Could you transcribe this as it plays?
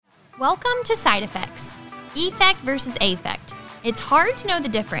Welcome to Side Effects. Effect versus affect. It's hard to know the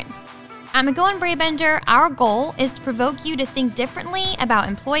difference. At McGowan Brabender, our goal is to provoke you to think differently about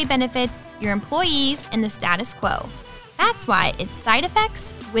employee benefits, your employees, and the status quo. That's why it's Side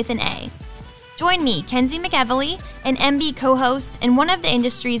Effects with an A. Join me, Kenzie McEvely, an MB co-host and one of the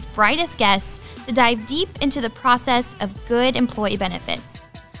industry's brightest guests, to dive deep into the process of good employee benefits.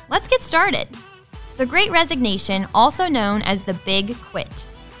 Let's get started. The Great Resignation, also known as the Big Quit.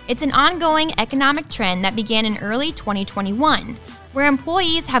 It's an ongoing economic trend that began in early 2021, where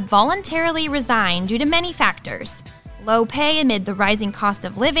employees have voluntarily resigned due to many factors: low pay amid the rising cost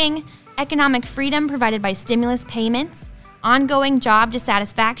of living, economic freedom provided by stimulus payments, ongoing job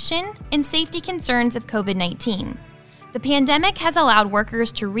dissatisfaction, and safety concerns of COVID-19. The pandemic has allowed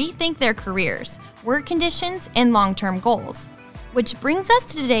workers to rethink their careers, work conditions, and long-term goals. Which brings us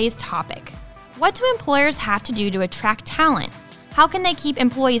to today's topic. What do employers have to do to attract talent? How can they keep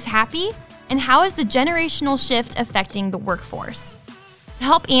employees happy? And how is the generational shift affecting the workforce? To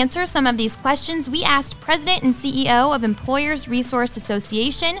help answer some of these questions, we asked President and CEO of Employers Resource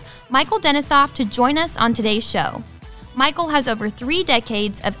Association, Michael Denisof, to join us on today's show. Michael has over 3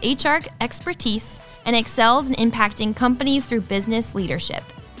 decades of HR expertise and excels in impacting companies through business leadership.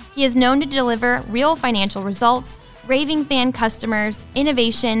 He is known to deliver real financial results, raving fan customers,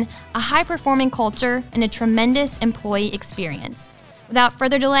 innovation, a high-performing culture, and a tremendous employee experience. Without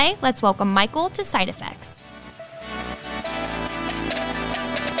further delay, let's welcome Michael to Side Effects.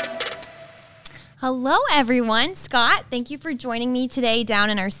 Hello, everyone. Scott, thank you for joining me today down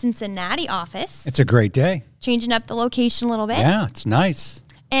in our Cincinnati office. It's a great day. Changing up the location a little bit. Yeah, it's nice.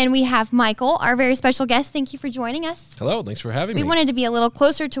 And we have Michael, our very special guest. Thank you for joining us. Hello, thanks for having me. We wanted to be a little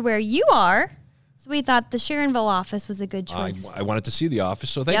closer to where you are, so we thought the Sharonville office was a good choice. I wanted to see the office,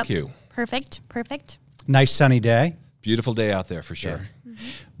 so thank you. Perfect. Nice sunny day. Beautiful day out there for sure. Yeah.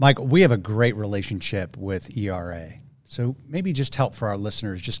 Michael, we have a great relationship with ERA. So maybe just help for our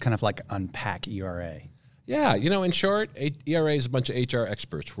listeners, just kind of like unpack ERA. Yeah, in short, ERA is a bunch of HR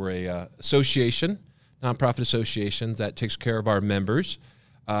experts. We're a association, nonprofit association that takes care of our members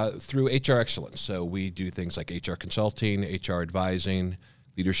through HR excellence. So we do things like HR consulting, HR advising,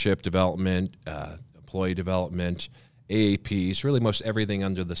 leadership development, employee development, AAPs, really most everything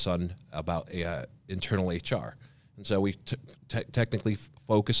under the sun about internal HR. And so we technically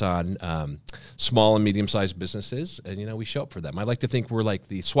focus on small and medium-sized businesses, and, we show up for them. I like to think we're like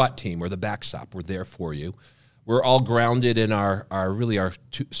the SWAT team or the backstop. We're there for you. We're all grounded in our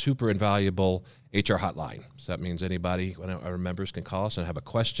super invaluable HR hotline. So that means anybody, one of our members can call us and have a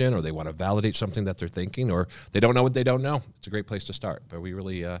question, or they want to validate something that they're thinking, or they don't know what they don't know. It's a great place to start. But we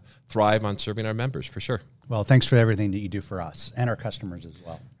really thrive on serving our members, for sure. Well, thanks for everything that you do for us and our customers as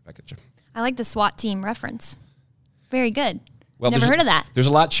well. I like the SWAT team reference. Very good. Well, never heard of that. There's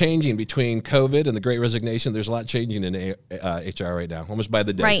a lot changing between COVID and the Great Resignation. There's a lot changing in HR right now, almost by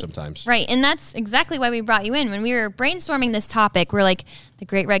the day sometimes. Right, and that's exactly why we brought you in. When we were brainstorming this topic, we're like, the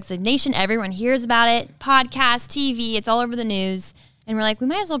Great Resignation, everyone hears about it, podcast, TV, it's all over the news. And we're like, we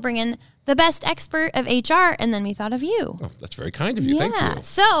might as well bring in the best expert of HR, and then we thought of you. Oh, that's very kind of you. Yeah. Thank you.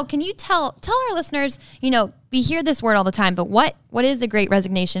 So can you tell our listeners, we hear this word all the time, but what is the Great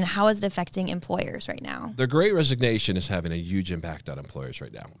Resignation? How is it affecting employers right now? The Great Resignation is having a huge impact on employers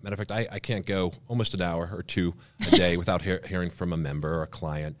right now. Matter of fact, I can't go almost an hour or two a day without hearing from a member or a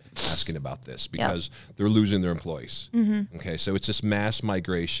client asking about this because they're losing their employees. Mm-hmm. Okay, so it's this mass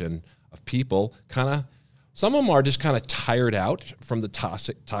migration of people some of them are just kind of tired out from the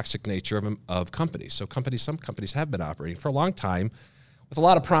toxic nature of companies. So some companies have been operating for a long time with a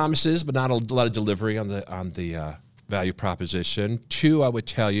lot of promises, but not a lot of delivery on the value proposition. 2, I would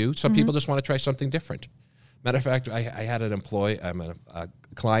tell you, some people just want to try something different. Matter of fact, I had an employee, I'm a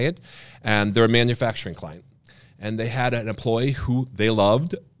client, and they're a manufacturing client. And they had an employee who they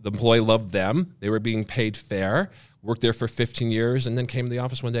loved. The employee loved them. They were being paid fair, worked there for 15 years, and then came to the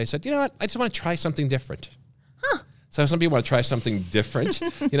office one day and said, you know what, I just want to try something different. So some people want to try something different,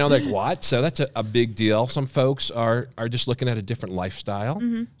 like what? So that's a big deal. Some folks are just looking at a different lifestyle.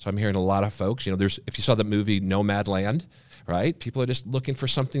 Mm-hmm. So I'm hearing a lot of folks, if you saw the movie Nomadland, right? People are just looking for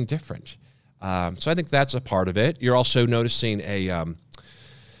something different. So I think that's a part of it. You're also noticing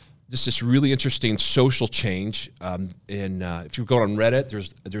this really interesting social change. If you go on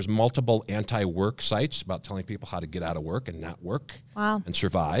Reddit, there's multiple anti-work sites about telling people how to get out of work and not work and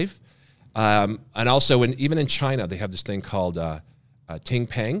survive. And also, even in China, they have this thing called Ting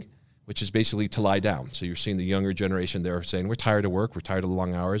Peng, which is basically to lie down. So you're seeing the younger generation there saying, we're tired of work, we're tired of the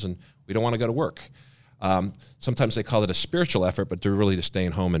long hours, and we don't want to go to work. Sometimes they call it a spiritual effort, but they're really just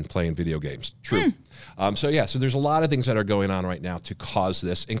staying home and playing video games. True. So there's a lot of things that are going on right now to cause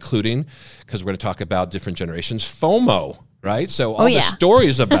this, including, because we're going to talk about different generations, FOMO. Right, so all the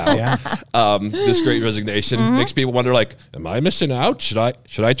stories about this Great Resignation makes people wonder, like, am I missing out? Should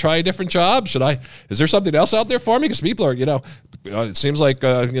I try a different job? Is there something else out there for me? Because people are, it seems like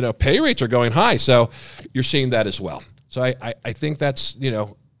pay rates are going high. So you're seeing that as well. So I think that's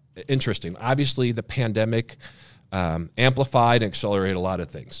interesting. Obviously, the pandemic amplified and accelerated a lot of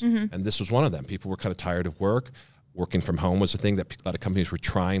things, and this was one of them. People were kind of tired of work. Working from home was a thing that a lot of companies were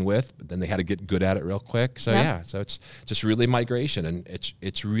trying with, but then they had to get good at it real quick. So so it's just really migration, and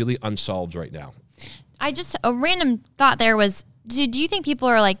it's really unsolved right now. A random thought there was, do you think people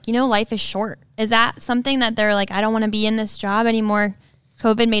are like, life is short? Is that something that they're like, I don't want to be in this job anymore?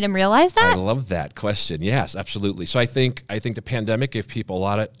 COVID made them realize that? I love that question. Yes, absolutely. So I think the pandemic gave people a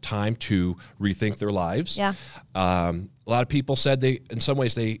lot of time to rethink their lives. Yeah. A lot of people said in some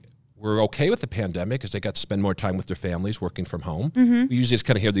ways they were okay with the pandemic because they got to spend more time with their families working from home. We usually just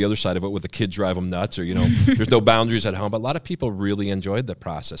kind of hear the other side of it with the kids drive them nuts, or there's no boundaries at home. But a lot of people really enjoyed the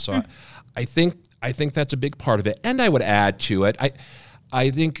process. So I think that's a big part of it. And I would add to it,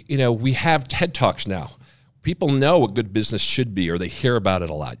 I think we have TED Talks now. People know what good business should be, or they hear about it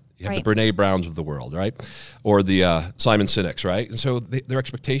a lot. You have the Brene Browns of the world, right? Or the Simon Sinek's, right? And so their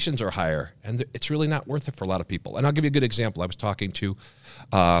expectations are higher, and it's really not worth it for a lot of people. And I'll give you a good example. I was talking to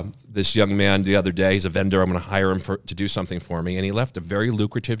this young man the other day. He's a vendor. I'm going to hire him to do something for me. And he left a very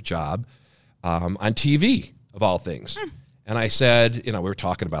lucrative job on TV, of all things. And I said, we were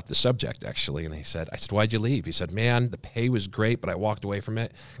talking about the subject, actually. And I said, why'd you leave? He said, man, the pay was great, but I walked away from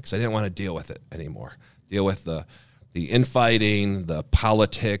it because I didn't want to deal with it anymore. Deal with the infighting, the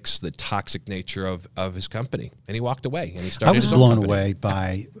politics, the toxic nature of his company. And he walked away, and he started his own company. I was blown away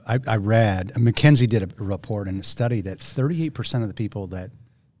by, I read, McKinsey did a report and a study that 38% of the people that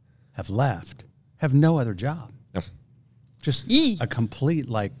have left have no other job. No. Just a complete,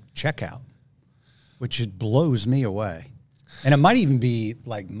 checkout, which blows me away. And it might even be,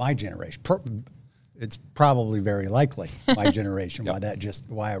 my generation. It's probably very likely my generation,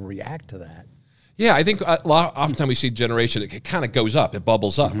 why I react to that. Yeah, I think oftentimes we see generation, it kind of goes up, it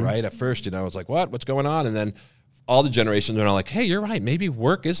bubbles up, right? At first, it's like, what's going on? And then all the generations are now like, hey, you're right, maybe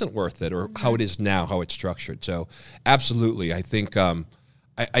work isn't worth it, or how it is now, how it's structured. So absolutely, I think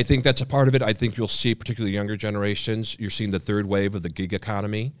I think that's a part of it. I think you'll see, particularly younger generations, you're seeing the third wave of the gig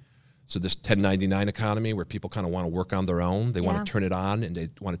economy. So this 1099 economy where people kind of want to work on their own. They want to turn it on and they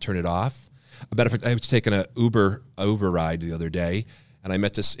want to turn it off. A matter of fact, I was taking an Uber ride the other day, and I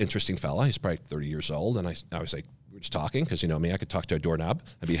met this interesting fella. He's probably 30 years old, and I was like, we're just talking, because me, I could talk to a doorknob.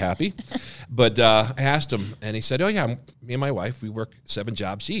 I'd be happy. But I asked him, and he said, oh, yeah, me and my wife, we work 7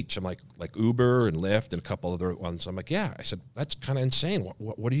 jobs each. I'm like Uber and Lyft and a couple other ones. I'm like, yeah. I said, that's kind of insane.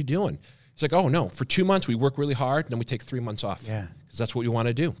 What are you doing? He's like, oh, no, for 2 months we work really hard, and then we take 3 months off. Yeah. Because that's what we want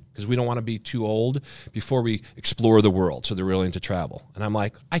to do, because we don't want to be too old before we explore the world, so they're willing to travel. And I'm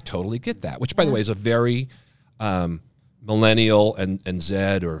like, I totally get that, which, by the way, is a very millennial and Z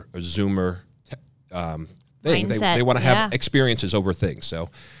or Zoomer thing. They want to have experiences over things. So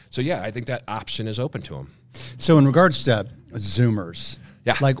yeah, I think that option is open to them. So in regards to Zoomers,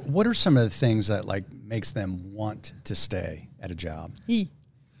 what are some of the things that makes them want to stay at a job?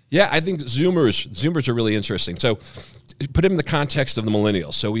 Yeah, I think Zoomers are really interesting. So put them in the context of the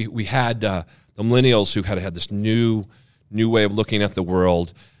millennials. So we had the millennials who had this new way of looking at the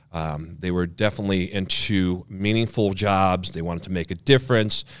world. They were definitely into meaningful jobs. They wanted to make a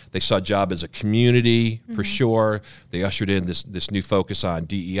difference. They saw a job as a community, for sure. They ushered in this new focus on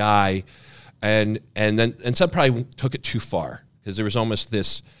DEI, and some probably took it too far, because there was almost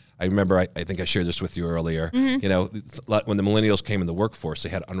this. I remember, I think I shared this with you earlier, when the millennials came in the workforce, they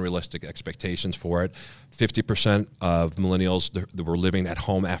had unrealistic expectations for it. 50% of millennials that were living at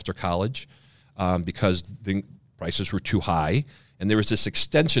home after college because the prices were too high. And there was this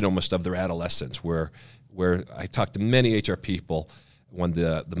extension almost of their adolescence where I talked to many HR people when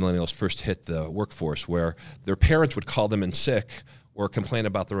the millennials first hit the workforce, where their parents would call them in sick or complain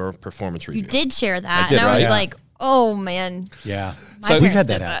about their own performance review. You did share that. I was like, oh, man. Yeah. So we've had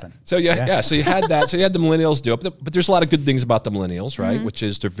that happen. So so you had that. So you had the millennials do it. But there's a lot of good things about the millennials, right? Which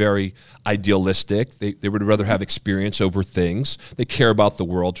is they're very idealistic. They would rather have experience over things. They care about the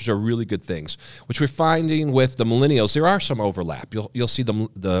world, which are really good things. Which we're finding with the millennials, there are some overlap. You'll see the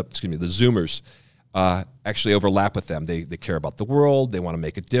Zoomers actually overlap with them. They care about the world. They want to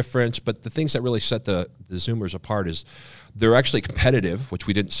make a difference. But the things that really set the Zoomers apart is they're actually competitive, which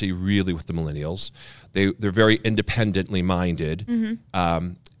we didn't see really with the millennials. They're very independently minded,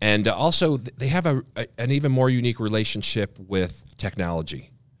 And also, they have an even more unique relationship with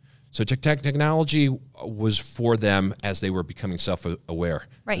technology. So technology was for them as they were becoming self-aware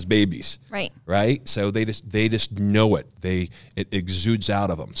as babies. Right. So they just know it. It exudes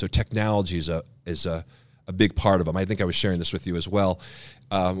out of them. So technology is a big part of them. I think I was sharing this with you as well.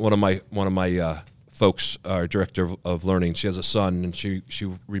 One of my folks, our director of learning, she has a son, and she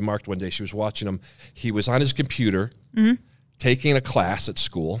remarked one day she was watching him. He was on his computer taking a class at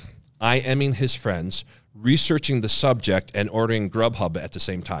school, IMing his friends, researching the subject, and ordering Grubhub at the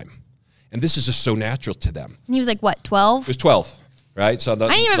same time. And this is just so natural to them. And he was like, what, 12? He was 12, right? So I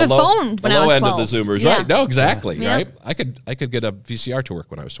didn't even have a phone when I was 12. The low end of the Zoomers, Yeah. right? No, exactly, Yeah. right? I could get a VCR to work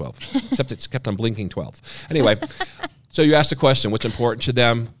when I was 12, except it kept on blinking 12. Anyway, so you asked the question, what's important to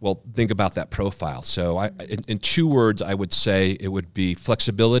them? Well, think about that profile. So in 2 words, I would say it would be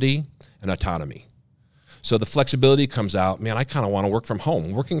flexibility and autonomy. So the flexibility comes out, man, I kind of want to work from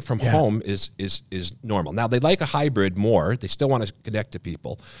home. Working from home is normal. Now, they like a hybrid more. They still want to connect to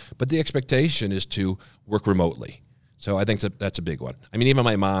people. But the expectation is to work remotely. So I think that's a big one. I mean, even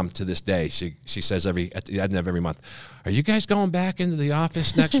my mom to this day, she says at the end of every month, are you guys going back into the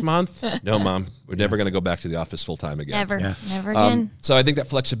office next month? No, Mom, we're never going to go back to the office full time again. Never again. So I think that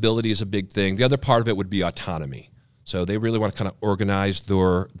flexibility is a big thing. The other part of it would be autonomy. So they really want to kind of organize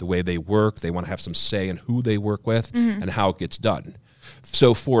the way they work. They want to have some say in who they work with and how it gets done.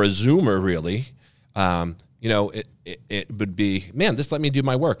 So for a Zoomer, really, it would be, man, just let me do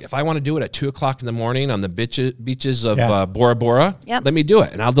my work. If I want to do it at 2 o'clock in the morning on the beaches of Bora Bora, let me do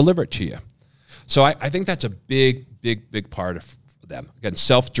it, and I'll deliver it to you. So I think that's a big part of them. Again,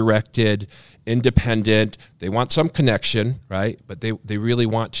 self-directed, independent. They want some connection, right? But they really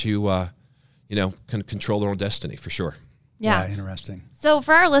want to can control their own destiny for sure. Yeah, interesting. So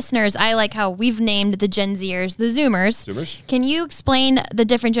for our listeners, I like how we've named the Gen Zers the Zoomers. Can you explain the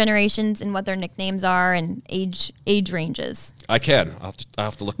different generations and what their nicknames are and age ranges? I can. I'll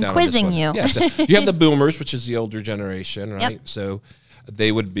have to look down. I'm quizzing you. Yeah, so you have the Boomers, which is the older generation, right? Yep. So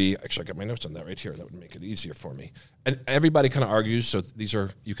they would be. Actually, I got my notes on that right here. That would make it easier for me. And everybody kind of argues. So these are,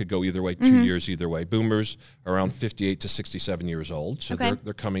 you could go either way, 2 years either way. Boomers are around 58 to 67 years old. So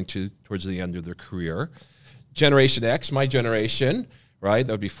they're coming towards the end of their career. Generation X, my generation, right?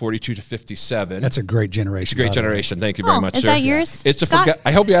 That would be 42 to 57. That's a great generation. It's a great generation. Thank you very much, is sir. That yours? It's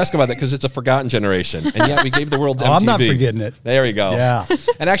I hope you ask about that because it's a forgotten generation. And yet we gave the world MTV. I'm not forgetting it. There you go. Yeah.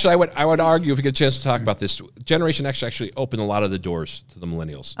 And actually, I would argue, if we get a chance to talk about this, Generation X actually opened a lot of the doors to the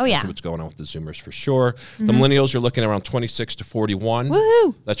millennials. Oh, yeah. That's what's going on with the Zoomers for sure. The millennials, you're looking around 26 to 41.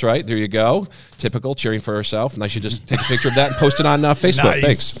 Woohoo! That's right. There you go. Typical, cheering for herself. And I should just take a picture of that and post it on Facebook. Nice.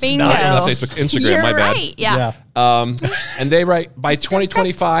 Thanks. Bingo. Not Facebook, Instagram, You're my bad. right. Yeah. And they write by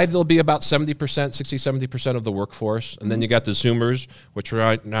 2025 there'll be about 70% of the workforce, and then you got the Zoomers, which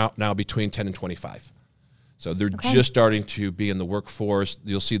are now between 10 and 25. So they're just starting to be in the workforce.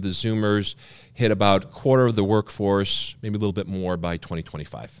 You'll see the Zoomers hit about a quarter of the workforce, maybe a little bit more by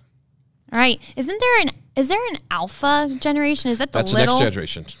 2025. All right. Is there an alpha generation? Is that That's little? the next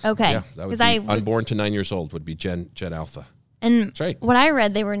generation? Okay. Yeah, that would be unborn to 9 years old would be Gen Alpha. And That's right. what I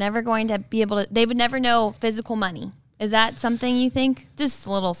read, they were never going to be able to, they would never know physical money. Is that something you think? Just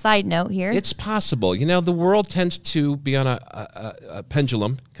a little side note here. It's possible. The world tends to be on a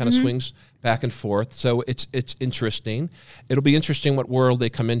pendulum, kind of swings back and forth. So it's interesting. It'll be interesting what world they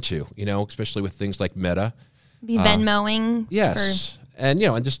come into, especially with things like Meta. Be Venmoing. Yes. And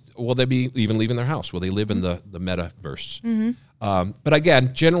just, will they be even leaving their house? Will they live in the metaverse? But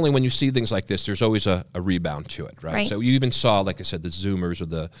again, generally when you see things like this, there's always a rebound to it, right? So you even saw, like I said, the Zoomers or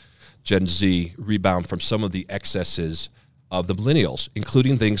the Gen Z rebound from some of the excesses of the millennials,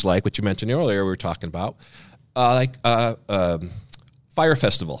 including things like what you mentioned earlier we were talking about, Fire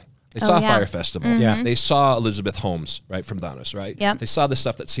Festival. They saw Fire Festival. Yeah. They saw Elizabeth Holmes, right, from Donna's, right? Yep. They saw the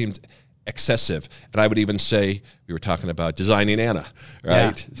stuff that seemed excessive. And I would even say, we were talking about Designing Anna,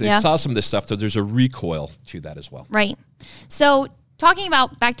 right? Yeah. They saw some of this stuff, so there's a recoil to that as well. Right. So talking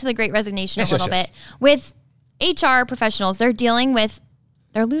about back to the Great Resignation a little bit, with HR professionals,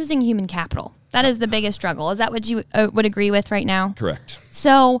 they're losing human capital. That is the biggest struggle. Is that what you would agree with right now? Correct.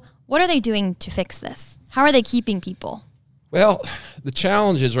 So what are they doing to fix this? How are they keeping people? Well, the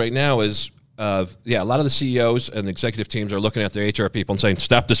challenge is right now is, a lot of the CEOs and executive teams are looking at their HR people and saying,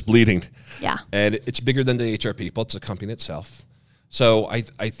 stop this bleeding. Yeah. And it's bigger than the HR people. It's the company itself. So I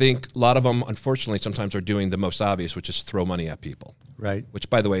think a lot of them, unfortunately, sometimes are doing the most obvious, which is throw money at people. Right. Which,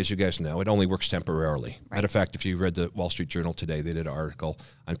 by the way, as you guys know, it only works temporarily. Right. Matter of fact, if you read the Wall Street Journal today, they did an article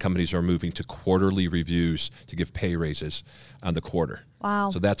on companies are moving to quarterly reviews to give pay raises on the quarter. Wow.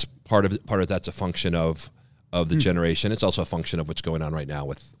 So that's part of that's a function of of the generation. It's also a function of what's going on right now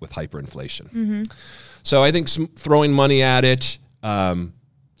with hyperinflation. So I think throwing money at it, some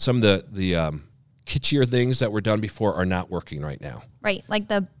of the kitschier things that were done before are not working right now. Right, like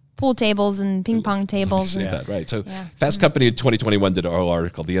the pool tables and ping pong tables. That, right. So Fast Company in 2021 did a whole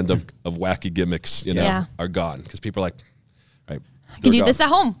article, the end of wacky gimmicks, are gone because people are like, right. I can do this at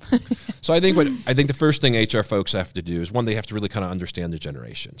home. So I think the first thing HR folks have to do is, one, they have to really kind of understand the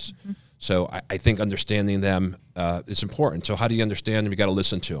generations. So I think understanding them is important. So how do you understand them? You got to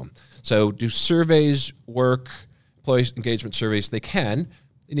listen to them. So do surveys work? Employee engagement surveys, they can.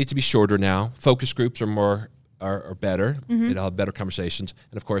 They need to be shorter now. Focus groups are better. It'll have better conversations.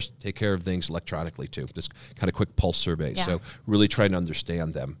 And of course, take care of things electronically too. Just kind of quick pulse surveys. Yeah. So really trying to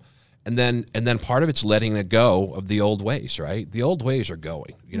understand them. And then part of it's letting it go of the old ways, right? The old ways are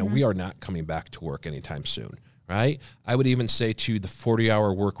going. We are not coming back to work anytime soon, right? I would even say to the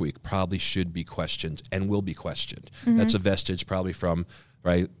 40-hour work week probably should be questioned and will be questioned. That's a vestige probably from,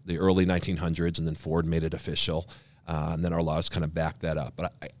 right, the early 1900s, and then Ford made it official. And then our laws kind of back that up.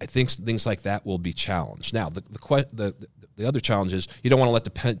 But I think things like that will be challenged. Now, the other challenge is you don't want to let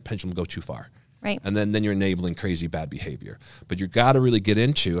the pendulum go too far. Right. And then you're enabling crazy bad behavior. But you've got to really get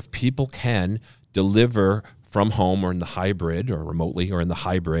into, if people can deliver from home or in the hybrid or remotely or in the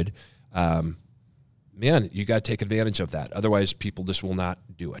hybrid, man, you got to take advantage of that. Otherwise, people just will not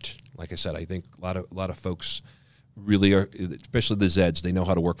do it. Like I said, I think a lot of folks really are, especially the Zeds, they know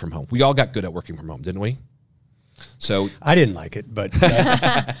how to work from home. We all got good at working from home, didn't we? So I didn't like it, but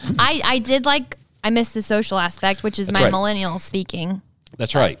I missed the social aspect, which is That's my right. millennial speaking.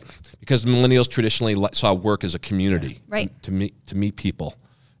 That's right, because millennials traditionally saw work as a community, Right. To meet people,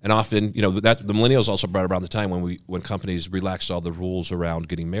 and often, that the millennials also brought around the time when companies relaxed all the rules around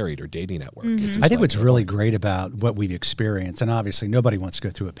getting married or dating at work. I think what's really great about what we've experienced, and obviously nobody wants to go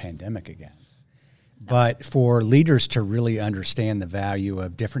through a pandemic again, but for leaders to really understand the value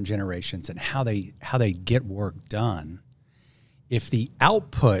of different generations and how they get work done, if the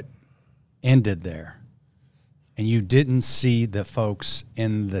output ended there and you didn't see the folks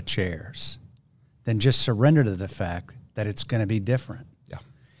in the chairs, then just surrender to the fact that it's going to be different. Yeah.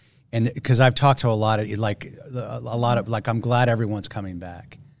 And because I've talked to a lot of I'm glad everyone's coming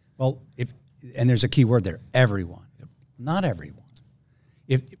back. Well, and there's a key word there, everyone. Yep. Not everyone.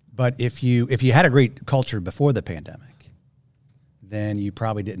 But if you had a great culture before the pandemic, then you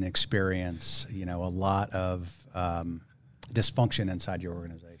probably didn't experience, a lot of dysfunction inside your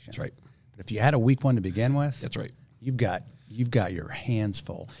organization. That's right. But if you had a weak one to begin with, That's right. You've got your hands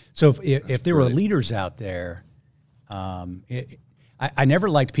full. So if there were leaders out there, I never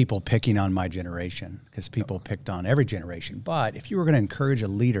liked people picking on my generation because people picked on every generation. But if you were going to encourage a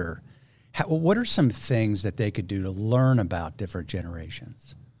leader, what are some things that they could do to learn about different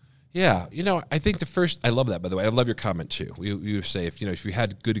generations? Yeah, I think I love that, by the way. I love your comment too. You say if you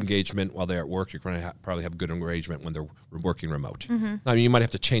had good engagement while they're at work, you're going to probably have good engagement when they're working remote. I mean, you might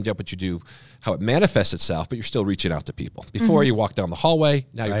have to change up what you do, how it manifests itself, but you're still reaching out to people. Before you walk down the hallway,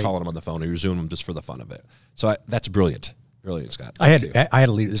 now you're calling them on the phone or you're Zooming them just for the fun of it. So that's brilliant. Brilliant, Scott. I had a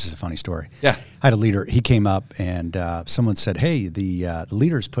leader. This is a funny story. Yeah. I had a leader. He came up and someone said, "Hey, the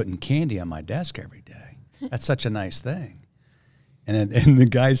leader's putting candy on my desk every day. That's such a nice thing." And the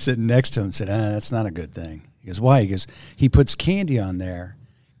guy sitting next to him said, "That's not a good thing." He goes, "Why?" He goes, "He puts candy on there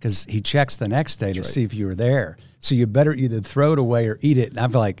because he checks the next day to see if you were there. So you better either throw it away or eat it." And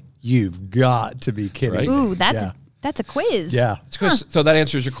I'm like, "You've got to be kidding!" Right. me. Ooh, that's a quiz. Yeah. So that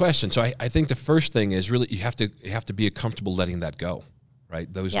answers your question. So I think the first thing is really you have to be comfortable letting that go,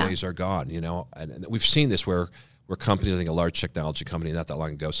 right? Those days are gone, And we've seen this where companies, I think a large technology company not that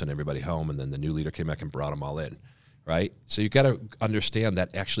long ago sent everybody home, and then the new leader came back and brought them all in. Right? So you got to understand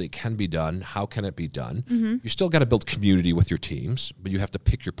that actually it can be done. How can it be done? You still got to build community with your teams, but you have to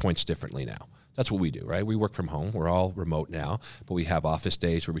pick your points differently now. That's what we do, right? We work from home. We're all remote now, but we have office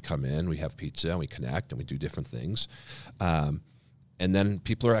days where we come in, we have pizza, and we connect, and we do different things. And then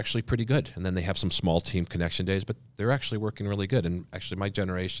people are actually pretty good. And then they have some small team connection days, but they're actually working really good. And actually my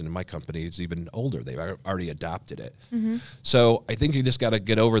generation and my company is even older. They've already adopted it. So I think you just got to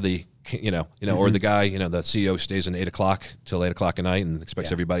get over the, or the guy, the CEO stays in 8 o'clock till 8 o'clock at night and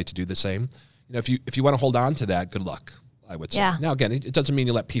expects everybody to do the same. If you want to hold on to that, good luck, I would say. Yeah. Now, again, it doesn't mean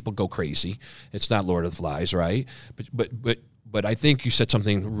you let people go crazy. It's not Lord of the Flies, right? But I think you said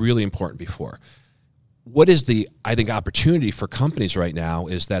something really important before. What is I think, opportunity for companies right now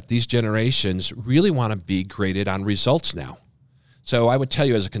is that these generations really want to be graded on results now. So I would tell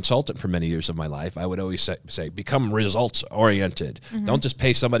you as a consultant for many years of my life, I would always say become results oriented. Don't just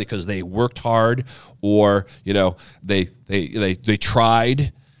pay somebody because they worked hard or, they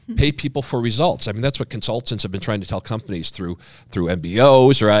tried. Pay people for results. I mean, that's what consultants have been trying to tell companies through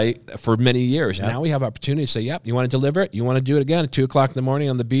MBOs, right, for many years. Yep. Now we have opportunity to say, yep, you want to deliver it? You want to do it again at 2 o'clock in the morning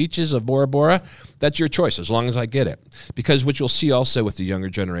on the beaches of Bora Bora? That's your choice, as long as I get it. Because what you'll see also with the younger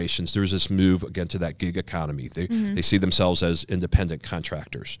generations, there's this move, again, to that gig economy. They see themselves as independent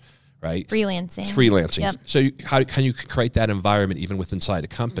contractors, right? Freelancing. Yep. So how can you create that environment even with inside a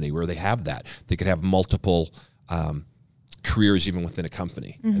company where they have that? They could have multiple careers even within a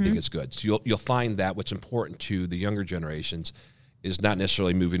company. I think it's good. So you'll find that what's important to the younger generations is not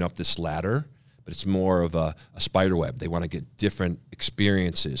necessarily moving up this ladder, but it's more of a spider web. They want to get different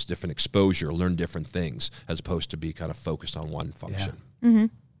experiences, different exposure, learn different things, as opposed to be kind of focused on one function. Yeah.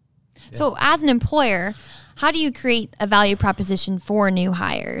 So as an employer, how do you create a value proposition for new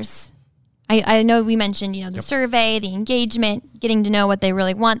hires? I know we mentioned, the survey, the engagement, getting to know what they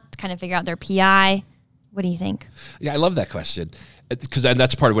really want, kind of figure out their PI. What do you think? Yeah, I love that question, because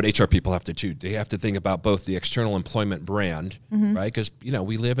that's part of what HR people have to do. They have to think about both the external employment brand, right? Because,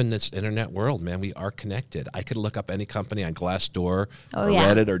 we live in this internet world, man. We are connected. I could look up any company on Glassdoor or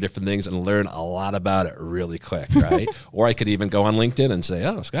Reddit or different things and learn a lot about it really quick, right? Or I could even go on LinkedIn and say,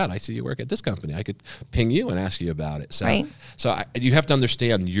 oh, Scott, I see you work at this company. I could ping you and ask you about it. So, you have to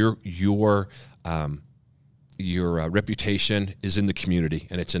understand your reputation is in the community,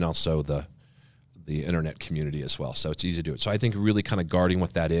 and it's in also the internet community as well. So it's easy to do it. So I think really kind of guarding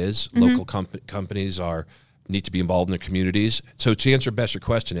what that is. Local companies need to be involved in their communities. So to answer best your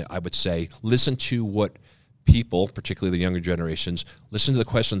question, I would say listen to what people, particularly the younger generations, listen to the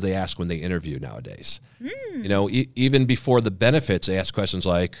questions they ask when they interview nowadays. Even before the benefits, they ask questions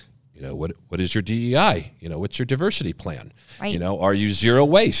like, what is your DEI? What's your diversity plan? Right. Are you zero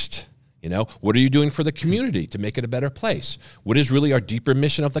waste? What are you doing for the community to make it a better place? What is really our deeper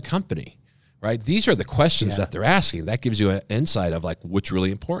mission of the company? Right? These are the questions that they're asking. That gives you an insight of what's really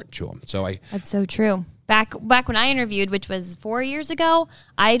important to them. That's so true. Back when I interviewed, which was 4 years ago,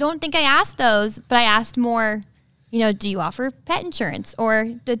 I don't think I asked those, but I asked more, do you offer pet insurance, or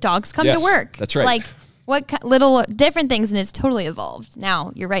do dogs come to work? That's right. What little different things, and it's totally evolved.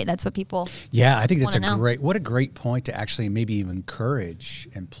 Now, you're right. That's what people I think that's what a great point to actually maybe even encourage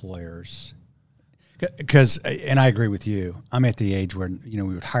employers. Because, and I agree with you, I'm at the age where, we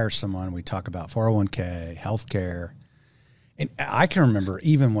would hire someone, we talk about 401k, healthcare. And I can remember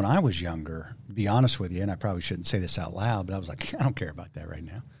even when I was younger, to be honest with you, and I probably shouldn't say this out loud, but I was like, I don't care about that right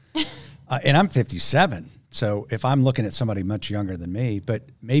now. And I'm 57. So if I'm looking at somebody much younger than me, but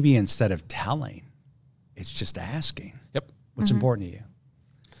maybe instead of telling, it's just asking. Yep. What's important to you?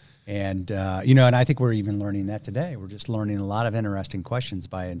 And, and I think we're even learning that today. We're just learning a lot of interesting questions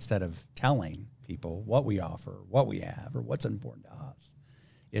by, instead of telling people what we offer, what we have, or what's important to us,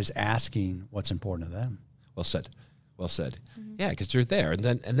 is asking what's important to them. Well said. Yeah, because you're there. And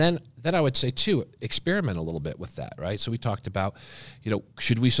then I would say too, experiment a little bit with that, right? So we talked about,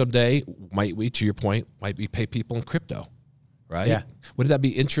 should we someday, to your point, might we pay people in crypto, right? Yeah. Wouldn't that be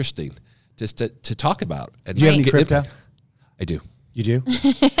interesting just to talk about? And do you have any crypto? Impact? I do. You do?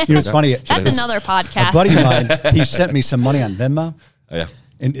 It's funny. That's another podcast. A buddy of mine, he sent me some money on Venmo. Oh, yeah.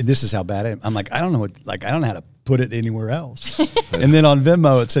 And this is how bad I am. I'm like, I don't know I don't know how to put it anywhere else. And then on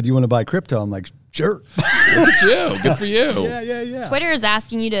Venmo, it said, you want to buy crypto? I'm like, sure. Look at you. Good for you. Yeah. Twitter is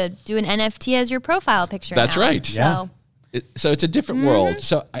asking you to do an NFT as your profile picture. That's now. right. Yeah. So it's a different world.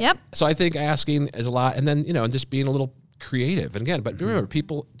 So I think asking is a lot. And then, and just being a little creative. And again, but remember,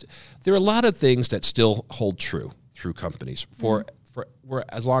 there are a lot of things that still hold true through companies for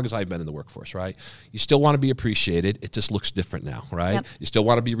as long as I've been in the workforce, right? You still want to be appreciated. It just looks different now, right? Yep. You still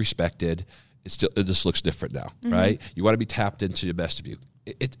want to be respected. It just looks different now, right? You want to be tapped into the best of you.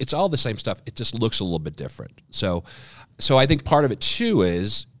 It's all the same stuff. It just looks a little bit different. So I think part of it too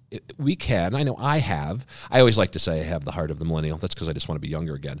is I know I always like to say I have the heart of the millennial. That's because I just want to be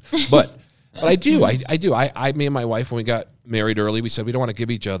younger again. But I do. Me and my wife, when we got married early, we said we don't want to give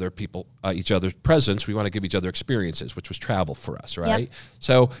each other presents. We want to give each other experiences, which was travel for us, right? Yep.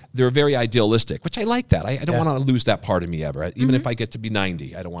 So they're very idealistic, which I like that. I don't want to lose that part of me ever. Even if I get to be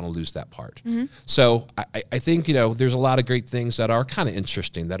 90, I don't want to lose that part. So I think, there's a lot of great things that are kind of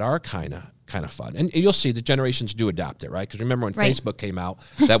interesting, that are kind of fun. And you'll see the generations do adopt it, right? Because remember when Facebook came out,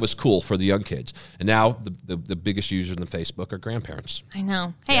 that was cool for the young kids. And now the biggest users in Facebook are grandparents. I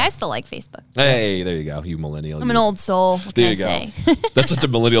know. Hey, I still like Facebook. Hey, there you go. You millennial. I'm an old soul. What there can you go. That's such a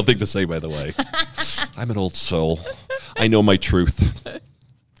millennial thing to say, by the way. I'm an old soul. I know my truth.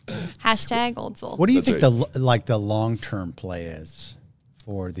 Hashtag old soul. What do you think the long-term play is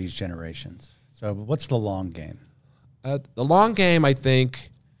for these generations? So what's the long game? The long game, I think,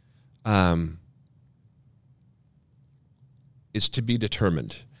 is to be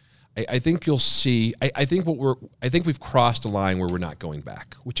determined. I think you'll see. I think we've crossed a line where we're not going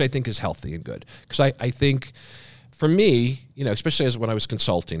back, which I think is healthy and good. Because I think, for me, especially as when I was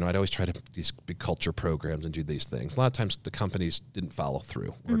consulting, I'd always try to these big culture programs and do these things. A lot of times the companies didn't follow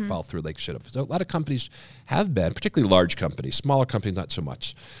through or follow through like should have. So a lot of companies have been, particularly large companies. Smaller companies, not so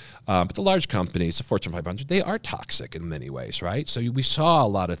much. But the large companies, the Fortune 500, they are toxic in many ways, right? So we saw a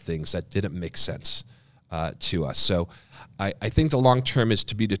lot of things that didn't make sense to us. So I think the long term is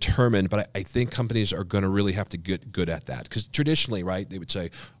to be determined, but I think companies are going to really have to get good at that. Because traditionally, right, they would say,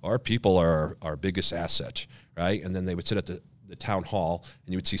 our people are our biggest asset, right? And then they would sit at the town hall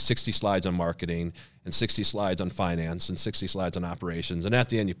and you would see 60 slides on marketing and 60 slides on finance and 60 slides on operations. And at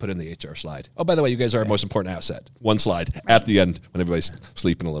the end, you put in the HR slide. Oh, by the way, you guys are our most important asset. One slide at the end when everybody's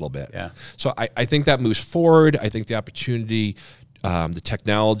sleeping a little bit. Yeah. So I think that moves forward. I think the opportunity, the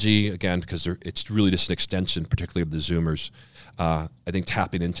technology, again, because it's really just an extension, particularly of the Zoomers. I think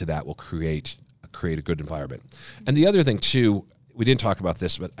tapping into that will create a good environment. And the other thing, too, we didn't talk about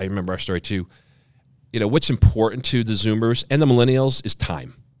this, but I remember our story, too. What's important to the Zoomers and the millennials is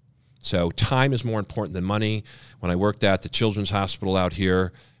time. So time is more important than money. When I worked at the Children's Hospital out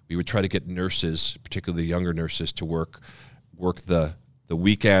here, we would try to get nurses, particularly younger nurses, to work the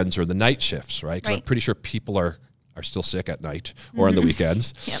weekends or the night shifts, right? Because I'm pretty sure people are still sick at night or on the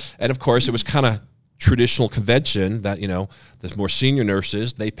weekends. Yep. And of course, it was kind of traditional convention that, the more senior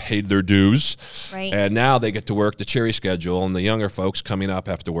nurses, they paid their dues. Right. And now they get to work the cherry schedule, and the younger folks coming up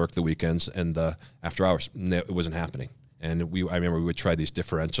have to work the weekends and the after hours. No, it wasn't happening. And I remember we would try these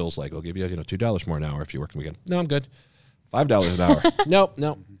differentials, like, we'll give you, $2 more an hour if you work the weekend. No, I'm good. $5 an hour.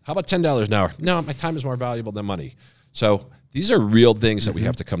 No. How about $10 an hour? No, my time is more valuable than money. So these are real things that we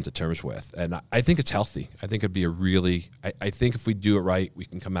have to come to terms with. And I think it's healthy. I think it'd be I think if we do it right, we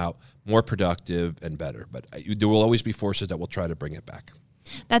can come out more productive and better. But there will always be forces that will try to bring it back.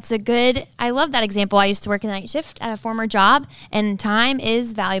 I love that example. I used to work in the night shift at a former job, and time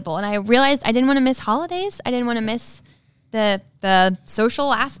is valuable. And I realized I didn't want to miss holidays. I didn't want to miss the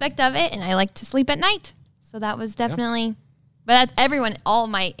social aspect of it, and I like to sleep at night. So that was definitely, but that's everyone, all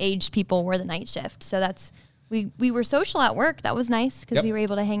my age people were the night shift. So we were social at work. That was nice because we were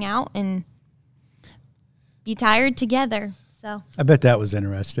able to hang out and be tired together. So I bet that was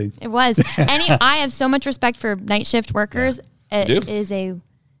interesting. It was. I have so much respect for night shift workers. Yeah. It is a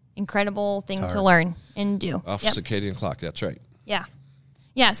incredible thing to learn and do. Off circadian clock. That's right. Yeah.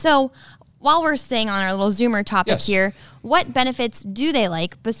 Yeah. So while we're staying on our little Zoomer topic here, what benefits do they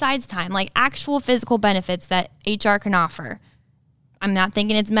like besides time? Like actual physical benefits that HR can offer. I'm not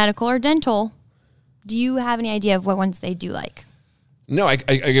thinking it's medical or dental. Do you have any idea of what ones they do like? No, I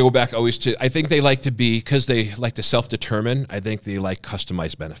go back always to, I think they like to be, because they like to self-determine, I think they like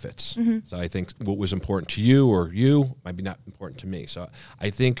customized benefits. Mm-hmm. So I think what was important to you or you might be not important to me. So I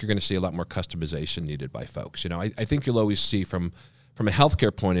think you're going to see a lot more customization needed by folks. I think you'll always see from a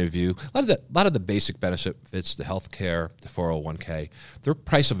healthcare point of view, a lot of the basic benefits, the healthcare, the 401k, they're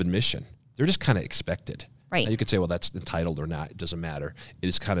price of admission. They're just kind of expected. Right. You could say, well, that's entitled or not. It doesn't matter. It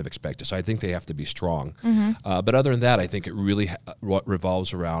is kind of expected. So I think they have to be strong. Mm-hmm. But other than that, I think it really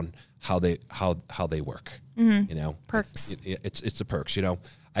revolves around how they work. Mm-hmm. Perks. It's the perks. I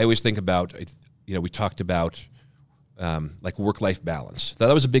always think about, we talked about like work-life balance.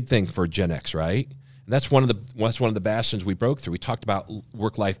 That was a big thing for Gen X, right? And that's one of the bastions we broke through. We talked about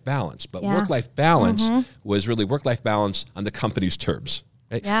work-life balance, but work-life balance was really work-life balance on the company's terms.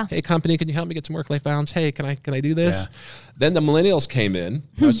 Right? Yeah. Hey, company, can you help me get some work-life balance? Hey, can I do this? Yeah. Then the millennials came in.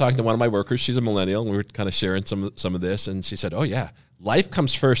 I was talking to one of my workers. She's a millennial, and we were kind of sharing some of this. And she said, "Oh yeah, life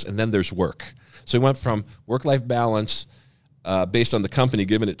comes first, and then there's work." So we went from work-life balance based on the company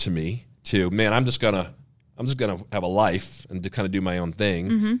giving it to me to, man, I'm just gonna have a life and to kind of do my own thing.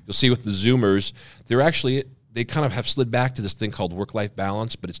 Mm-hmm. You'll see with the Zoomers, they kind of have slid back to this thing called work-life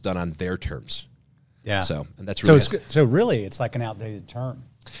balance, but it's done on their terms. Yeah. So, and that's really so really it's like an outdated term.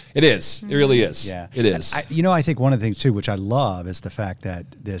 It is. It really is. Yeah. It is. I think one of the things too, which I love, is the fact that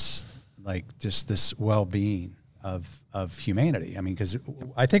this, like, just this well-being of humanity. I mean, because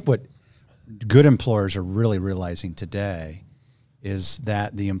I think what good employers are really realizing today is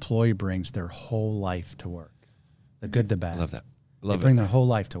that the employee brings their whole life to work, the good, the bad. I love that. They bring their whole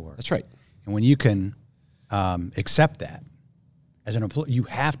life to work. That's right. And when you can accept that as an employee, you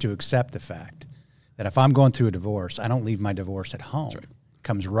have to accept the fact that if I'm going through a divorce, I don't leave my divorce at home. That's right. It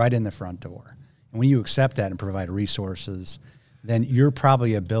comes right in the front door. And when you accept that and provide resources, then your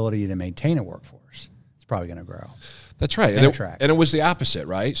probably ability to maintain a workforce is probably going to grow. That's right. And it was the opposite,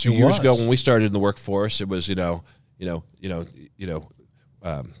 right? So years ago when we started in the workforce, it was,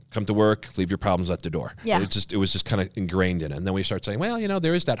 come to work, leave your problems at the door. Yeah. It was just kind of ingrained in it. And then we start saying, well,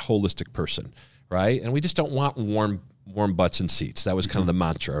 there is that holistic person, right? And we just don't want warm butts and seats. That was kind of the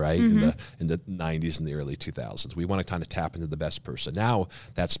mantra, right? In the 90s and the early 2000s. We want to kind of tap into the best person. Now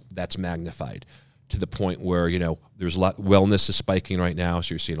that's magnified to the point where, there's a lot, wellness is spiking right now.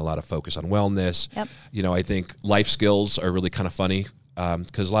 So you're seeing a lot of focus on wellness. Yep. I think life skills are really kind of funny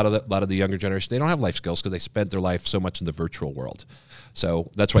because a lot of the younger generation, they don't have life skills because they spent their life so much in the virtual world.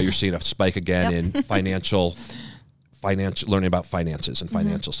 So that's why you're seeing a spike again in financial learning about finances and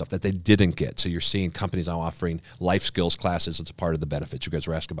financial stuff that they didn't get. So you're seeing companies now offering life skills classes as a part of the benefits. You guys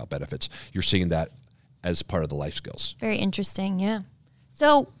were asking about benefits. You're seeing that as part of the life skills. Very interesting, yeah.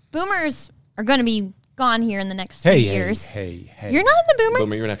 So boomers are going to be gone here in the next few years. Hey. You're not the boomer.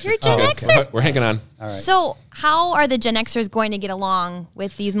 Boomer, you're an Xer. You're a Gen Xer. We're hanging on. All right. So how are the Gen Xers going to get along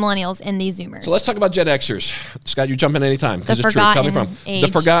with these millennials and these Zoomers? So let's talk about Gen Xers. Scott, you jump in anytime because The it's true. Tell me forgotten from age. the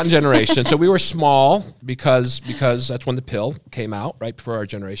forgotten generation. So we were small because that's when the pill came out, right before our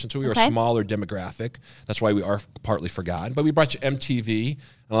generation. So we were a smaller demographic. That's why we are partly forgotten. But we brought you MTV and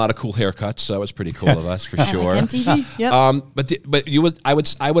a lot of cool haircuts. So that was pretty cool of us for sure. MTV. Yep. But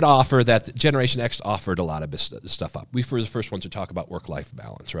I would offer that Generation X offered a lot of this stuff up. We were the first ones to talk about work-life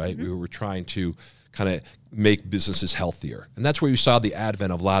balance, right? We were trying to kind of make businesses healthier. And that's where you saw the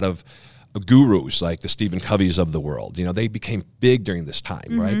advent of a lot of gurus like the Stephen Coveys of the world. They became big during this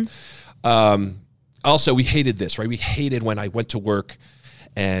time, right? Also, we hated this, right? We hated when I went to work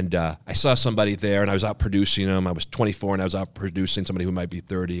and I saw somebody there and I was out producing them. I was 24 and I was out producing somebody who might be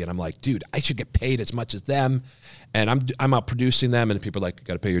 30. And I'm like, dude, I should get paid as much as them. And I'm out producing them. And people are like, you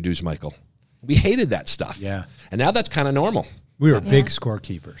got to pay your dues, Michael. We hated that stuff. Yeah. And now that's kind of normal. We were big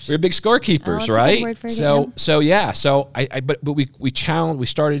scorekeepers. We were big scorekeepers, that's a right? good word for it, But we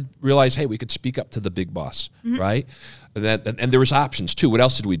started realize, hey, we could speak up to the big boss, right? And there was options too. What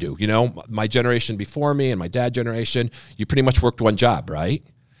else did we do? My generation before me and my dad generation, you pretty much worked one job, right?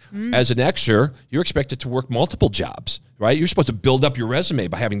 As an Xer, you're expected to work multiple jobs, right? You're supposed to build up your resume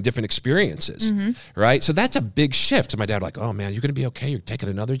by having different experiences, right? So that's a big shift. And my dad like, oh man, you're going to be okay. You're taking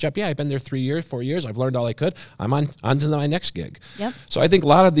another job. Yeah, I've been there 3 years, 4 years. I've learned all I could. I'm on to my next gig. Yep. So I think a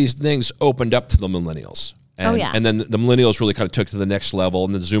lot of these things opened up to the millennials. And, and then the millennials really kind of took to the next level.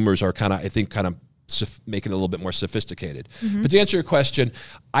 And the Zoomers are kind of making it a little bit more sophisticated. But to answer your question,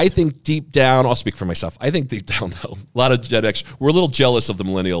 I think deep down, I'll speak for myself. I think deep down, though, a lot of Gen X, we're a little jealous of the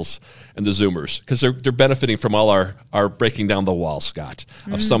millennials and the Zoomers because they're benefiting from all our breaking down the wall, Scott,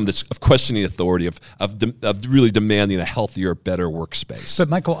 of questioning authority, of really demanding a healthier, better workspace. But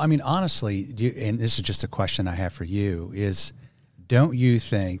Michael, I mean, honestly, and this is just a question I have for you, is don't you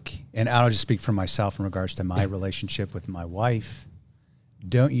think, and I'll just speak for myself in regards to my relationship with my wife,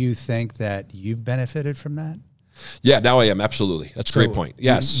 don't you think that you've benefited from that? Yeah, now I am. Absolutely. That's a great point.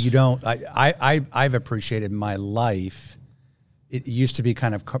 Yes. You don't, I've appreciated my life. It used to be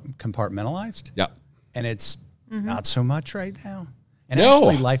kind of compartmentalized. Yeah. And it's not so much right now. And No.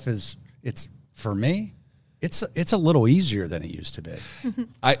 actually life it's for me, it's a little easier than it used to be.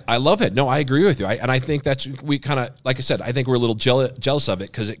 I love it. No, I agree with you. And I think we kind of, like I said, I think we're a little jealous of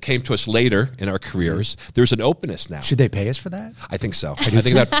it because it came to us later in our careers. There's an openness now. Should they pay us for that? I think so. I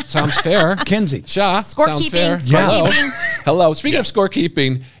think that sounds fair. Kinsey. Shah, sounds fair. Scorekeeping. Hello. Speaking of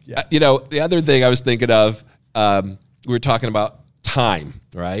scorekeeping, the other thing I was thinking of, we were talking about time,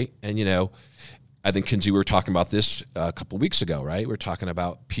 right? And, I think, Kinsey, we were talking about this a couple of weeks ago, right? We were talking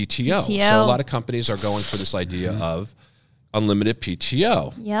about PTO. So a lot of companies are going for this idea of unlimited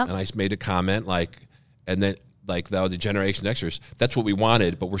PTO. Yep. And I made a comment the Generation Xers, that's what we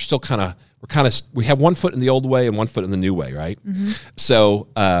wanted, but we have one foot in the old way and one foot in the new way, right? So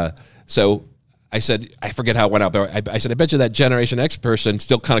I said, I forget how it went out, but I said, I bet you that Generation X person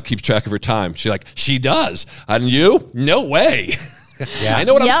still kind of keeps track of her time. She's like, she does. And you? No way. Yeah. I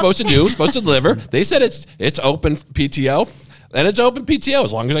know what I'm supposed to do, supposed to deliver. They said it's open PTO, and it's open PTO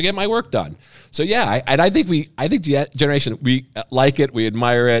as long as I get my work done. So yeah, I think the generation, we like it, we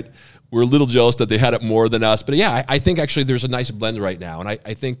admire it. We're a little jealous that they had it more than us. But yeah, I think actually there's a nice blend right now. And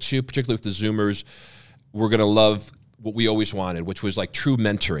I think too, particularly with the Zoomers, we're going to love what we always wanted, which was like true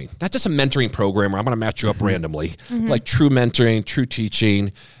mentoring. Not just a mentoring program where I'm going to match you up randomly, like true mentoring, true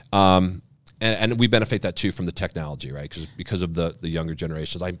teaching. And we benefit that too from the technology, right? Because of the younger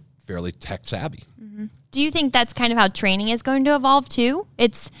generations. I'm fairly tech savvy. Do you think that's kind of how training is going to evolve too?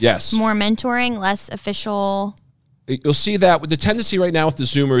 It's yes. more mentoring, less official You'll see that with the tendency right now with the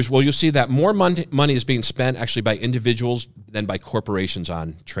Zoomers, well, you'll see that more money is being spent actually by individuals than by corporations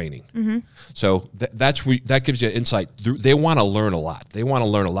on training. So that gives you insight. They want to learn a lot. They want to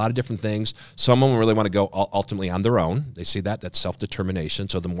learn a lot of different things. Some of them really want to go ultimately on their own. They see that's self-determination.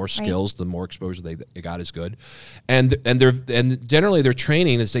 So the more skills, the more exposure they got is good. And generally their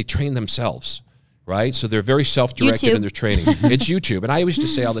training is they train themselves. Right? So they're very self-directed in their training. It's YouTube. And I used to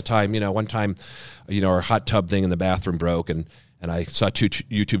say all the time, one time, our hot tub thing in the bathroom broke and I saw 2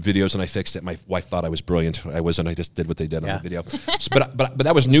 YouTube videos and I fixed it. My wife thought I was brilliant. I wasn't. I just did what they did on the video. But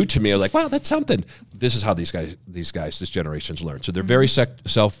that was new to me. I was like, wow, that's something. This is how this generation's learn. So they're very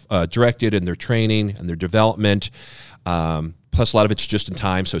self-directed in their training and their development. Plus, a lot of it's just in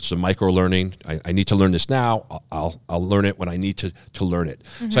time, so it's the micro learning. I need to learn this now. I'll learn it when I need to learn it.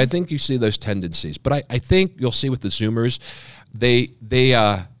 So I think you see those tendencies. But I think you'll see with the Zoomers, they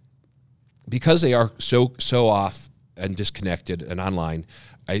because they are so off and disconnected and online,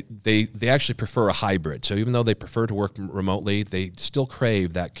 they actually prefer a hybrid. So even though they prefer to work remotely, they still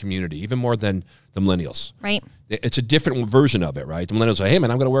crave that community, even more than the millennials. Right. It's a different version of it, right? The millennials are, hey, man,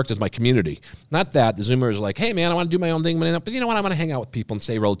 I'm going to work with my community. Not that. The Zoomers are like, hey, man, I want to do my own thing, but you know what? I want to hang out with people and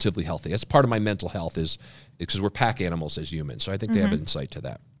stay relatively healthy. That's part of my mental health is because we're pack animals as humans. So I think they have insight to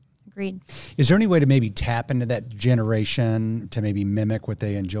that. Agreed. Is there any way to maybe tap into that generation to maybe mimic what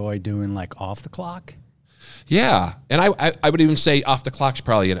they enjoy doing, like off the clock? Yeah, and I would even say off the clock's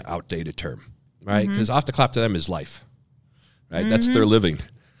probably an outdated term, right? Because off the clock to them is life, right? That's their living.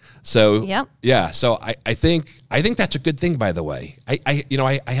 So yeah, so I think that's a good thing. By the way, I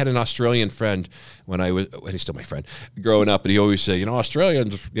had an Australian friend when he's still my friend growing up, and he always say,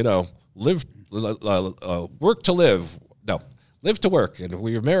 Australians, live, work to live. No. Live to work, and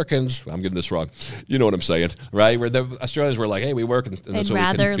we Americans, I'm getting this wrong, you know what I'm saying, right? Where the Australians were like, hey, we work, and they'd so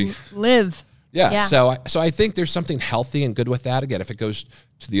rather we can live. Yeah. So I think there's something healthy and good with that. Again, if it goes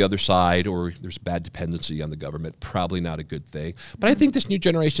to the other side or there's bad dependency on the government, probably not a good thing. But I think this new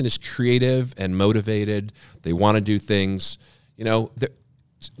generation is creative and motivated. They want to do things.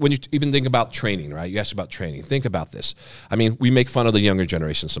 When you even think about training, right? You asked about training. Think about this. I mean, we make fun of the younger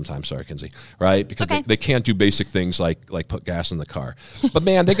generation sometimes, sorry, Kinsey, right? Because they can't do basic things like put gas in the car. But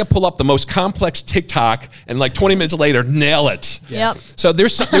man, they can pull up the most complex TikTok and 20 minutes later, nail it. Yep. So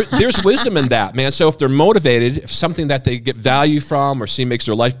there's wisdom in that, man. So if they're motivated, if something that they get value from or see makes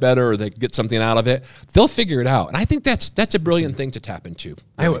their life better or they get something out of it, they'll figure it out. And I think that's a brilliant thing to tap into.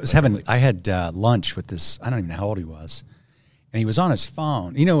 I had lunch with this, I don't even know how old he was. And he was on his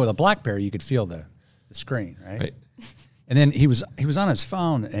phone. With a BlackBerry, you could feel the screen, right? And then he was on his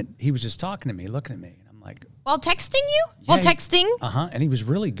phone, and he was just talking to me, looking at me. And I'm like... While texting you? While texting? Uh-huh. And he was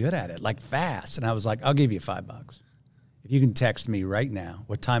really good at it, fast. And I was like, I'll give you $5. If you can text me right now,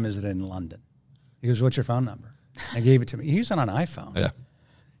 what time is it in London? He goes, what's your phone number? I gave it to me. He was on an iPhone. Yeah.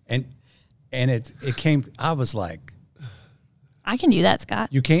 And it came... I was like... I can do that,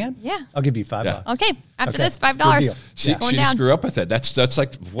 Scott. You can? Yeah. I'll give you $5. Yeah. Okay. After this, $5. She just grew up with it. That's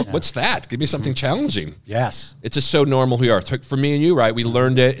like, what's that? Give me something challenging. Yes. It's just so normal who we are. For me and you, right? We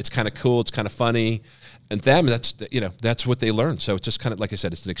learned it. It's kind of cool. It's kind of funny. And them, that's what they learned. So it's just kind of, like I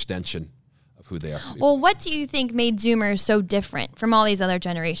said, it's an extension of who they are. Well, what do you think made Zoomers so different from all these other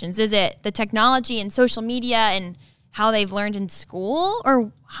generations? Is it the technology and social media and how they've learned in school?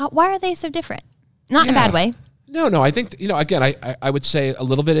 Or why are they so different? Not in a bad way. No. I think again, I would say a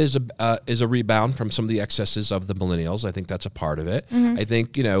little bit is a rebound from some of the excesses of the millennials. I think that's a part of it. I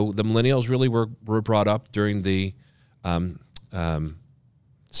think the millennials really were brought up during the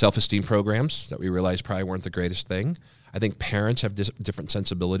self-esteem programs that we realized probably weren't the greatest thing. I think parents have different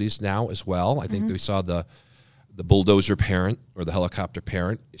sensibilities now as well. I think we saw the bulldozer parent or the helicopter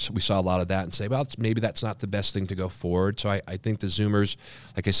parent. So we saw a lot of that and say, well, maybe that's not the best thing to go forward. So I think the Zoomers,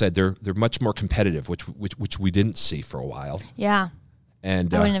 like I said, they're much more competitive, which we didn't see for a while. Yeah.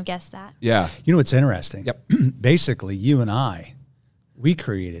 And I wouldn't have guessed that. Yeah. You know what's interesting? Yep. Basically, you and I, we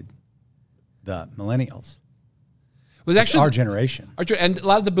created the millennials. It was actually our generation. And a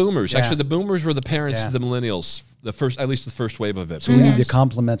lot of the boomers. Yeah. Actually, the boomers were the parents of the millennials, at least the first wave of it. So we need to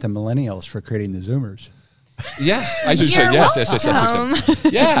compliment the millennials for creating the Zoomers. Yeah, I should say yes.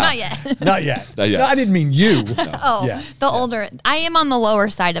 Yeah, Not yet. Not yet. No, I didn't mean you. The older. I am on the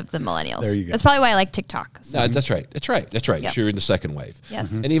lower side of the millennials. There you go. That's probably why I like TikTok. So. No, that's right. Yep. You're in the second wave.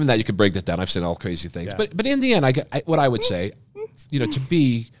 Yes. And even that, you could break that down. I've seen all crazy things. Yeah. But in the end, what I would say, to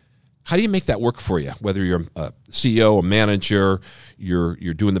how do you make that work for you? Whether you're a CEO, a manager, you're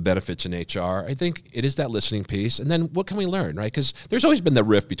doing the benefits in HR, I think it is that listening piece. And then what can we learn, right? Because there's always been the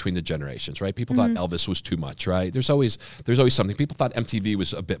rift between the generations, right? People thought Elvis was too much, right? There's always something. People thought MTV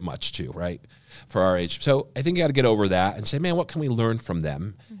was a bit much too, right? For our age. So I think you got to get over that and say, man, what can we learn from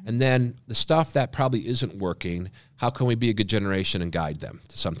them? And then the stuff that probably isn't working, how can we be a good generation and guide them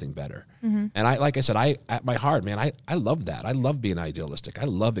to something better? And like I said, at my heart, man, I love that. I love being idealistic. I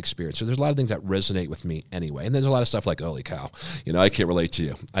love experience. So there's a lot of things that resonate with me anyway. And there's a lot of stuff like, holy cow, I can't relate to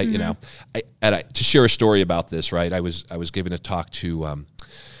you. To share a story about this, right? I was giving a talk to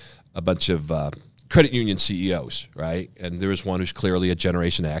a bunch of credit union CEOs, right? And there was one who's clearly a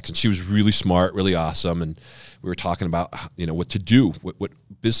Generation X, and she was really smart, really awesome. And we were talking about, what to do, what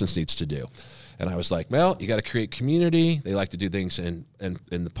business needs to do. And I was like, well, you got to create community. They like to do things in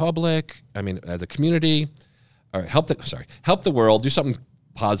the public. I mean, the community, or help the world, do something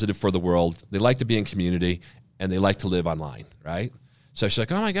positive for the world. They like to be in community, and they like to live online, right? So she's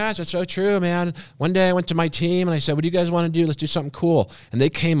like, oh my gosh, that's so true, man. One day I went to my team and I said, what do you guys want to do? Let's do something cool. And they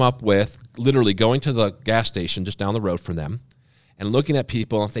came up with literally going to the gas station just down the road from them and looking at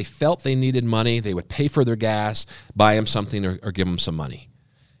people. If they felt they needed money, they would pay for their gas, buy them something, or give them some money.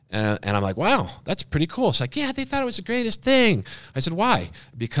 And I'm like, wow, that's pretty cool. She's like, yeah, they thought it was the greatest thing. I said, why?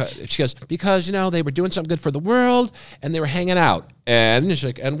 Because they were doing something good for the world and they were hanging out. And she's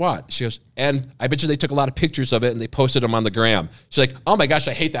like, and what? She goes, and I bet you they took a lot of pictures of it and they posted them on the gram. She's like, oh my gosh,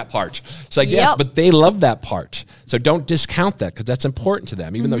 I hate that part. She's like, yes, but they love that part. So don't discount that because that's important to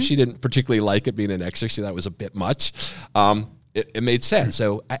them. Even though she didn't particularly like it being an extra, she thought it was a bit much. It made sense.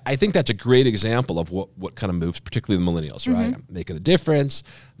 So I think that's a great example of what kind of moves, particularly the millennials, right? I'm making a difference,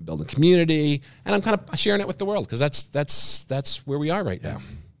 I'm building community, and I'm kind of sharing it with the world because that's where we are right now.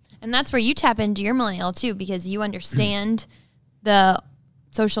 And that's where you tap into your millennial too, because you understand the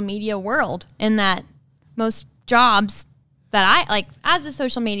social media world, and that most jobs that I like as a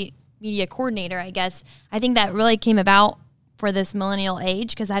social media coordinator, I guess, I think that really came about for this millennial age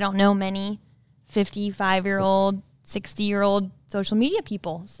because I don't know many 55-year-old 60-year-old social media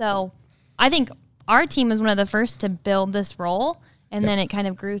people. So I think our team was one of the first to build this role, and then it kind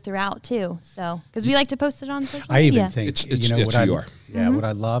of grew throughout too. So because we like to post it on social media. I even think what what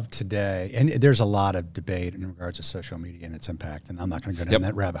I love today, and there's a lot of debate in regards to social media and its impact, and I'm not going to go down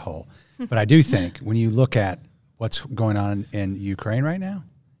that rabbit hole. But I do think when you look at what's going on in Ukraine right now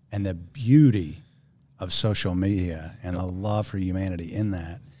and the beauty of social media and the love for humanity in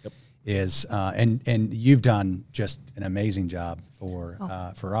that, is and you've done just an amazing job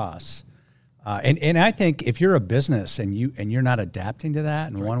for us, and I think if you're a business and you're not adapting to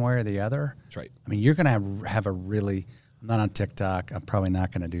that in one way or the other, that's right. I mean, you're going to have a really. I'm not on TikTok. I'm probably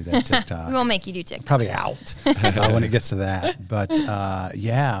not going to do that TikTok. We won't make you do TikTok. I'm probably out when it gets to that. But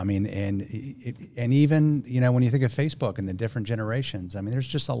I mean, and even when you think of Facebook and the different generations, I mean, there's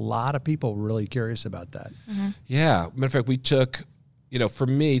just a lot of people really curious about that. Yeah, matter of fact, we took. For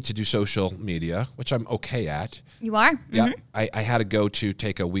me to do social media, which I'm okay at. You are? Yeah. I had to go to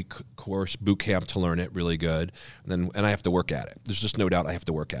take a week course, boot camp to learn it really good. And I have to work at it. There's just no doubt I have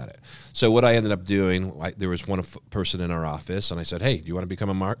to work at it. So what I ended up doing, there was one person in our office and I said, hey, do you want to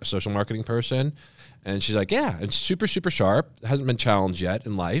become a social marketing person? And she's like, yeah, it's super, super sharp. It hasn't been challenged yet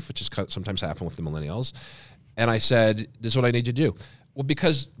in life, which is sometimes happen with the millennials. And I said, this is what I need you to do. Well,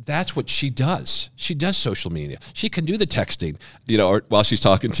 because that's what she does. She does social media. She can do the texting, or while she's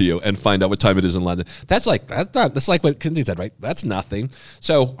talking to you and find out what time it is in London. That's like what Kinsey said, right? That's nothing.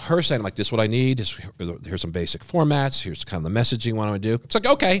 So her saying, like, this is what I need. Here's some basic formats. Here's kind of the messaging I want to do. It's like,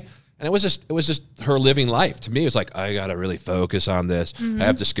 okay. And it was just her living life. To me, it was like, I got to really focus on this. I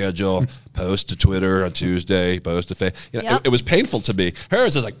have to schedule, post to Twitter on Tuesday, post to Facebook. It was painful to me.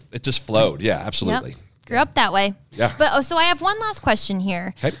 Hers is like, it just flowed. Yeah, absolutely. Yep. Grew up that way. Yeah. But so I have one last question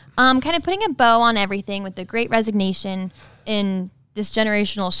here. Okay. Kind of putting a bow on everything with the Great Resignation in this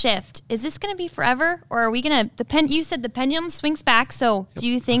generational shift. Is this going to be forever, or are we going to? You said the pendulum swings back. So do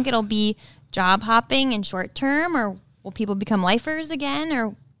you think it'll be job hopping in short term, or will people become lifers again, or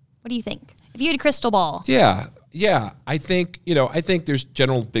what do you think? If you had a crystal ball. Yeah. I think there's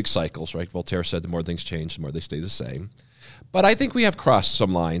general big cycles, right? Voltaire said the more things change, the more they stay the same. But I think we have crossed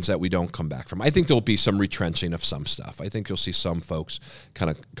some lines that we don't come back from. I think there'll be some retrenching of some stuff. I think you'll see some folks kind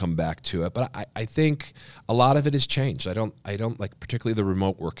of come back to it. But I think a lot of it has changed. I don't like particularly the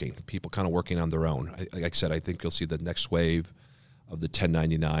remote working, people kind of working on their own. Like I said, I think you'll see the next wave of the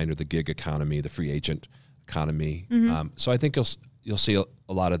 1099 or the gig economy, the free agent economy. So I think you'll see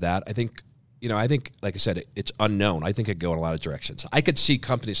a lot of that. I think, like I said, it's unknown. I think it could go in a lot of directions. I could see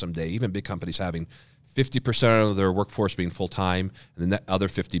companies someday, even big companies, having 50% of their workforce being full-time, and then that other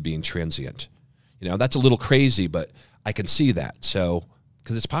 50 being transient. That's a little crazy, but I can see that. So,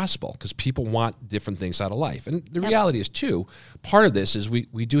 because it's possible, because people want different things out of life. And the reality is, too, part of this is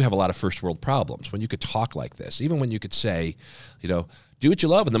we do have a lot of first world problems. When you could talk like this, even when you could say, do what you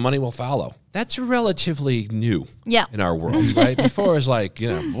love and the money will follow. That's relatively new in our world, right? Before it was like,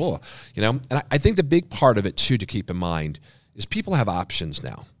 and I think the big part of it, too, to keep in mind is people have options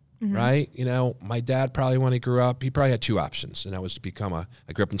now. Right? My dad probably, when he grew up, he probably had two options. And that was to become I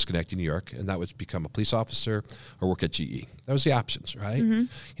grew up in Schenectady, New York, and that was to become a police officer or work at GE. That was the options, right?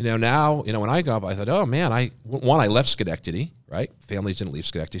 Now, when I grew up, I thought, oh man, I left Schenectady, right? Families didn't leave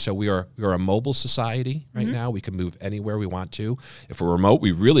Schenectady. So we are a mobile society right now. We can move anywhere we want to. If we're remote,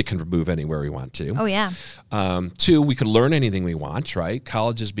 we really can move anywhere we want to. Oh, yeah. Two, we could learn anything we want, right?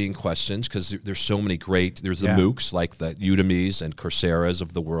 College is being questioned because there's so many there's the MOOCs, like the Udemy's and Coursera's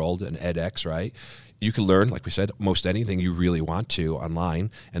of the world, and edX, right? You can learn, like we said, most anything you really want to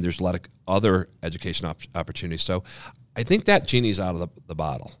online, and there's a lot of other education opportunities. So I think that genie's out of the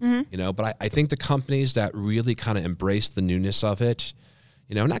bottle, but I think the companies that really kind of embrace the newness of it,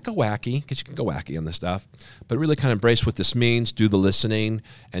 not go wacky, because you can go wacky on this stuff, but really kind of embrace what this means, do the listening,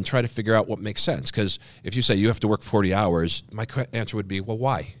 and try to figure out what makes sense. Because if you say you have to work 40 hours, my answer would be, well,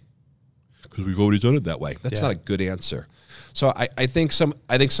 why? Because we've already done it that way. That's not a good answer. So I think some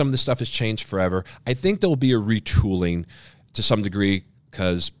of this stuff has changed forever. I think there will be a retooling to some degree,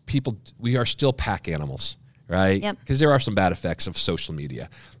 because we are still pack animals, right? Because there are some bad effects of social media.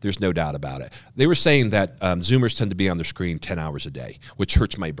 There's no doubt about it. They were saying that Zoomers tend to be on their screen 10 hours a day, which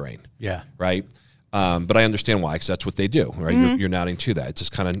hurts my brain. Yeah. Right? But I understand why, because that's what they do, right? You're nodding to that. It's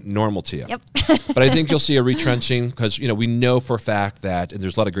just kind of normal to you. But I think you'll see a retrenching, because we know for a fact that, and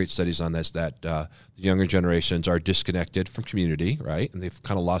there's a lot of great studies on this, that the younger generations are disconnected from community, right? And they've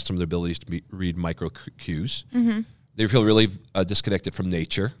kind of lost some of their abilities to read micro cues. They feel really disconnected from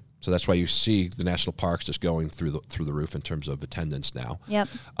nature. So that's why you see the national parks just going through the roof in terms of attendance now.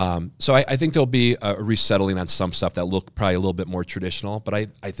 So I think there'll be a resettling on some stuff that look probably a little bit more traditional. But I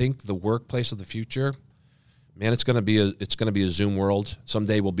think the workplace of the future, man, it's going to be a Zoom world.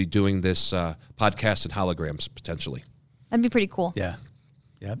 Someday we'll be doing this podcast in holograms potentially. That'd be pretty cool. Yeah.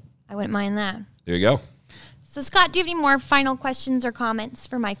 Yep. I wouldn't mind that. There you go. So, Scott, do you have any more final questions or comments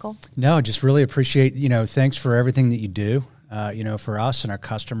for Michael? No, just really appreciate, thanks for everything that you do. For us and our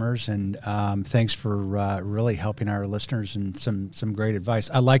customers, and thanks for really helping our listeners and some great advice.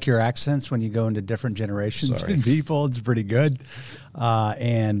 I like your accents when you go into different generations and people. It's pretty good.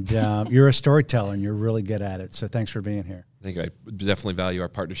 And you're a storyteller, and you're really good at it. So thanks for being here. I think I definitely value our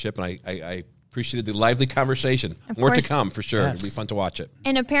partnership, and I appreciated the lively conversation. More to come, for sure. Yes. It'll be fun to watch it.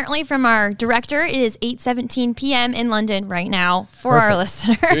 And apparently from our director, it is 8:17 p.m. in London right now for our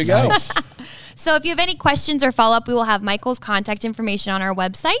listeners. There you go. So if you have any questions or follow-up, we will have Michael's contact information on our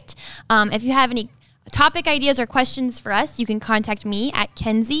website. If you have any topic ideas or questions for us, you can contact me at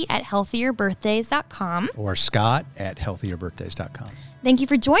Kenzie@healthierbirthdays.com. Or Scott@healthierbirthdays.com. Thank you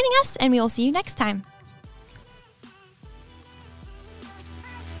for joining us, and we will see you next time.